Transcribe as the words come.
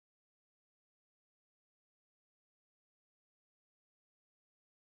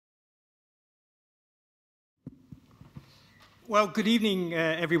Well, good evening,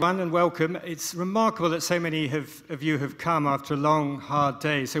 everyone, and welcome. It's remarkable that so many of you have come after a long, hard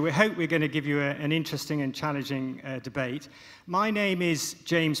day. So we hope we're going to give you an interesting and challenging debate. My name is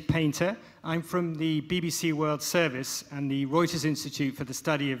James Painter. I'm from the BBC World Service and the Reuters Institute for the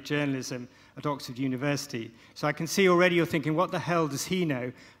Study of Journalism at Oxford University. So I can see already you're thinking, what the hell does he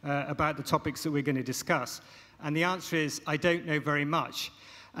know about the topics that we're going to discuss? And the answer is, I don't know very much.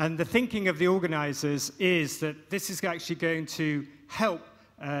 And the thinking of the organisers is that this is actually going to help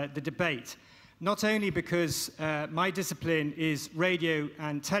the debate, not only because my discipline is radio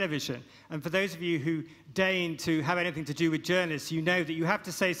and television, and for those of you who deign to have anything to do with journalists, you know that you have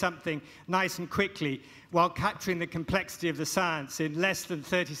to say something nice and quickly while capturing the complexity of the science in less than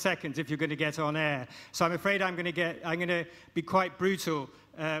 30 seconds if you're going to get on air. So I'm afraid I'm going to be quite brutal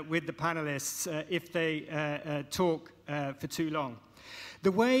with the panelists if they talk for too long.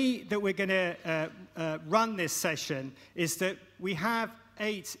 The way that we're going to run this session is that we have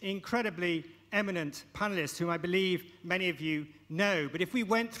 8 incredibly eminent panelists whom I believe many of you know. But if we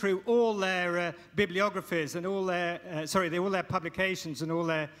went through all their bibliographies and all their publications and all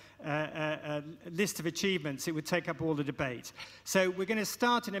their list of achievements, it would take up all the debate. So we're going to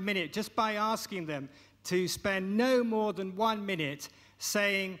start in a minute just by asking them to spend no more than 1 minute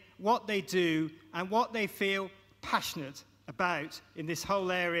saying what they do and what they feel passionate about in this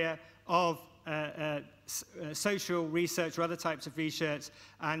whole area of social research or other types of research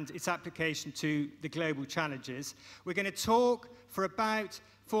and its application to the global challenges. We're going to talk for about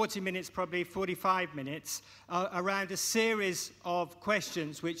 40 minutes, probably 45 minutes, around a series of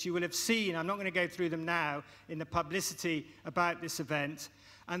questions which you will have seen. I'm not going to go through them now in the publicity about this event.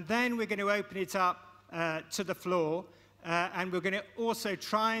 And then we're going to open it up to the floor. And we're going to also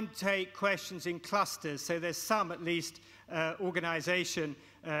try and take questions in clusters, so there's some, at least, organisation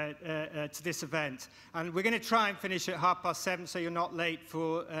to this event. And we're going to try and finish at 7:30, so you're not late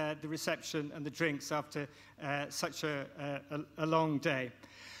for the reception and the drinks after such a long day.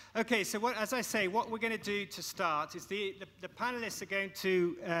 Okay, so as I say, what we're going to do to start is the panelists are going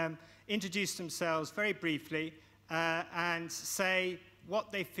to introduce themselves very briefly and say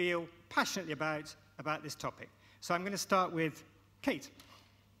what they feel passionately about this topic. So I'm going to start with Kate.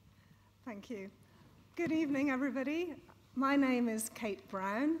 Thank you. Good evening, everybody. My name is Kate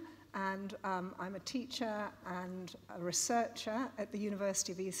Brown, and I'm a teacher and a researcher at the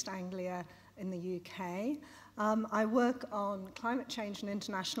University of East Anglia in the UK. I work on climate change and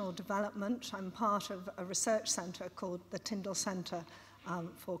international development. I'm part of a research centre called the Tyndall Centre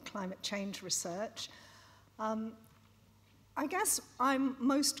for Climate Change Research. I guess I'm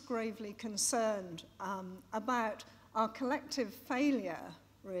most gravely concerned about our collective failure,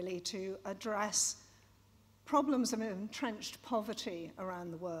 really, to address problems of entrenched poverty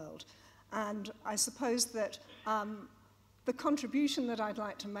around the world. And I suppose that the contribution that I'd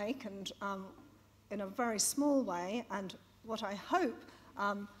like to make, and in a very small way, and what I hope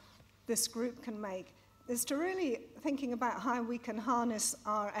this group can make, is to really thinking about how we can harness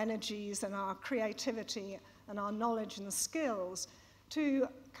our energies and our creativity and our knowledge and skills to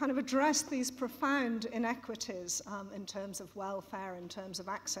kind of address these profound inequities in terms of welfare, in terms of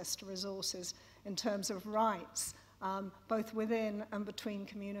access to resources, in terms of rights, both within and between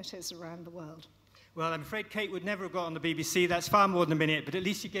communities around the world. Well, I'm afraid Kate would never have got on the BBC. That's far more than a minute, but at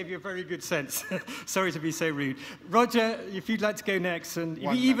least you gave you a very good sense. Sorry to be so rude. Roger, if you'd like to go next, and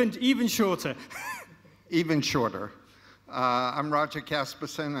even shorter. Even shorter. I'm Roger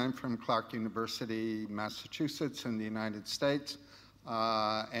Casperson. I'm from Clark University, Massachusetts in the United States.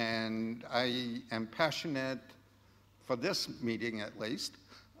 And I am passionate, for this meeting at least,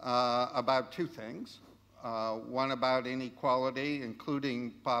 about 2 things. One about inequality,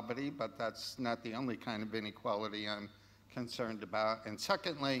 including poverty, but that's not the only kind of inequality I'm concerned about. And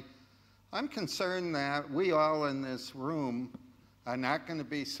secondly, I'm concerned that we all in this room are not going to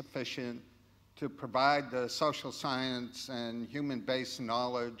be sufficient to provide the social science and human-based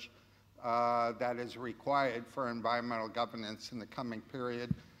knowledge that is required for environmental governance in the coming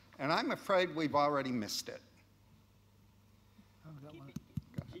period. And I'm afraid we've already missed it.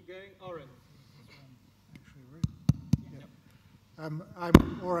 Keep going, Oren.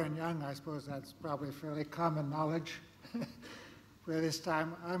 I'm Oren Young. I suppose that's probably fairly common knowledge for this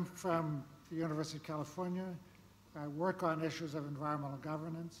time. I'm from the University of California. I work on issues of environmental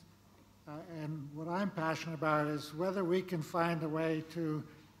governance. And what I'm passionate about is whether we can find a way to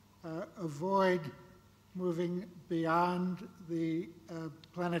avoid moving beyond the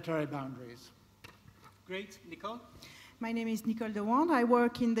planetary boundaries. Great. Nicole? My name is Nicole Dewand. I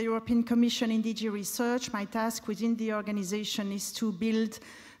work in the European Commission in DG Research. My task within the organization is to build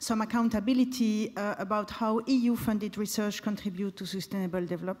some accountability about how EU-funded research contributes to sustainable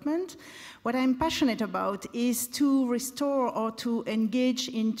development. What I'm passionate about is to restore or to engage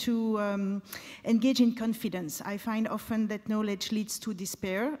in confidence. I find often that knowledge leads to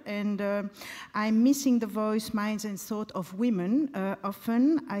despair, and I'm missing the voice, minds, and thought of women.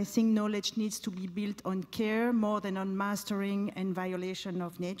 Often, I think knowledge needs to be built on care more than on mastering and violation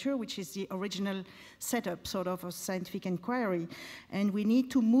of nature, which is the original setup, sort of scientific inquiry. And we need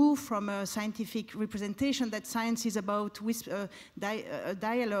to move from a scientific representation that science is about a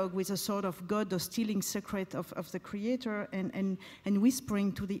dialogue with a sort of God or stealing secret of the creator and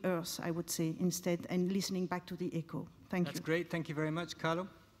whispering to the earth, I would say, instead, and listening back to the echo. Thank you. That's great. Thank you very much, Carlo.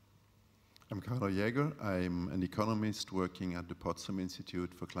 I'm Carlo Jäger. I'm an economist working at the Potsdam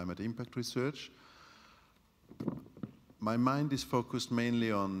Institute for Climate Impact Research. My mind is focused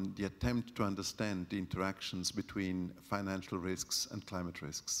mainly on the attempt to understand the interactions between financial risks and climate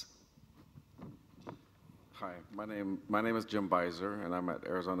risks. Hi, my name is Jim Beiser, and I'm at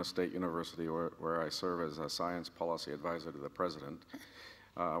Arizona State University, where I serve as a science policy advisor to the president.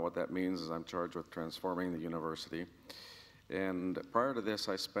 What that means is I'm charged with transforming the university. And prior to this,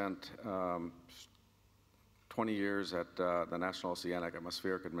 I spent 20 years at the National Oceanic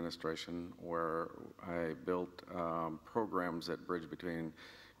Atmospheric Administration, where I built programs that bridge between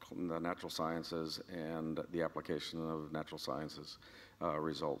the natural sciences and the application of natural sciences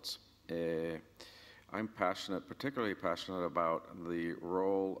results. I'm particularly passionate about the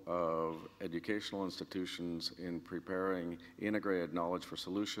role of educational institutions in preparing integrated knowledge for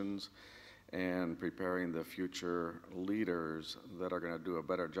solutions and preparing the future leaders that are going to do a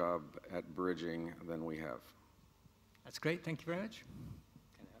better job at bridging than we have. That's great. Thank you very much.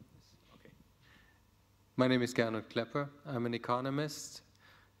 Can I have this? Okay. My name is Gernot Klepper. I'm an economist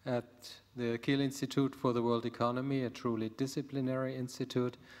at the Kiel Institute for the World Economy, a truly disciplinary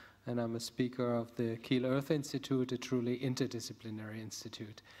institute, and I'm a speaker of the Kiel Earth Institute, a truly interdisciplinary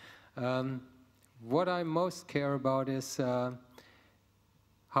institute. What I most care about is how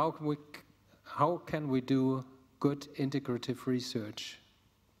can we do good integrative research,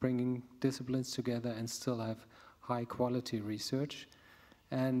 bringing disciplines together and still have high quality research.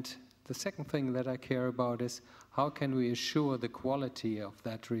 And the second thing that I care about is how can we assure the quality of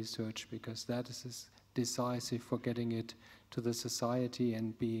that research, because that is decisive for getting it to the society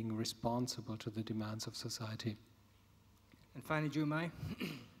and being responsible to the demands of society. And finally, Jumai.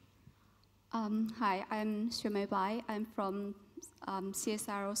 Hi, I'm Xuemei Bai. I'm from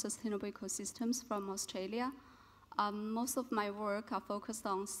CSIRO Sustainable Ecosystems from Australia. Most of my work are focused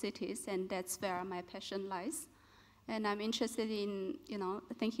on cities, and that's where my passion lies. And I'm interested in,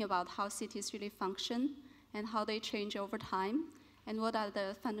 thinking about how cities really function and how they change over time, and what are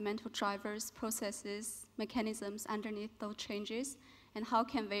the fundamental drivers, processes, mechanisms underneath those changes, and how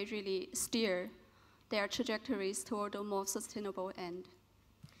can they really steer their trajectories toward a more sustainable end.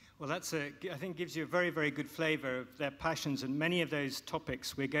 Well, I think gives you a very, very good flavor of their passions, and many of those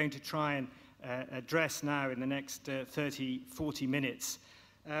topics we're going to try and address now in the next 30, 40 minutes.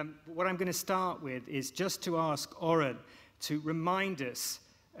 What I'm going to start with is just to ask Oren to remind us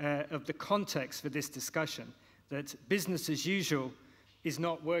of the context for this discussion, that business as usual is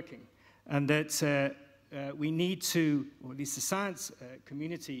not working, and that we need to, or at least the science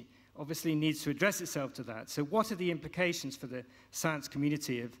community obviously needs to address itself to that. So what are the implications for the science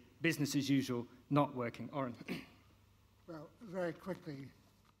community of business as usual not working? Oren. Well, very quickly,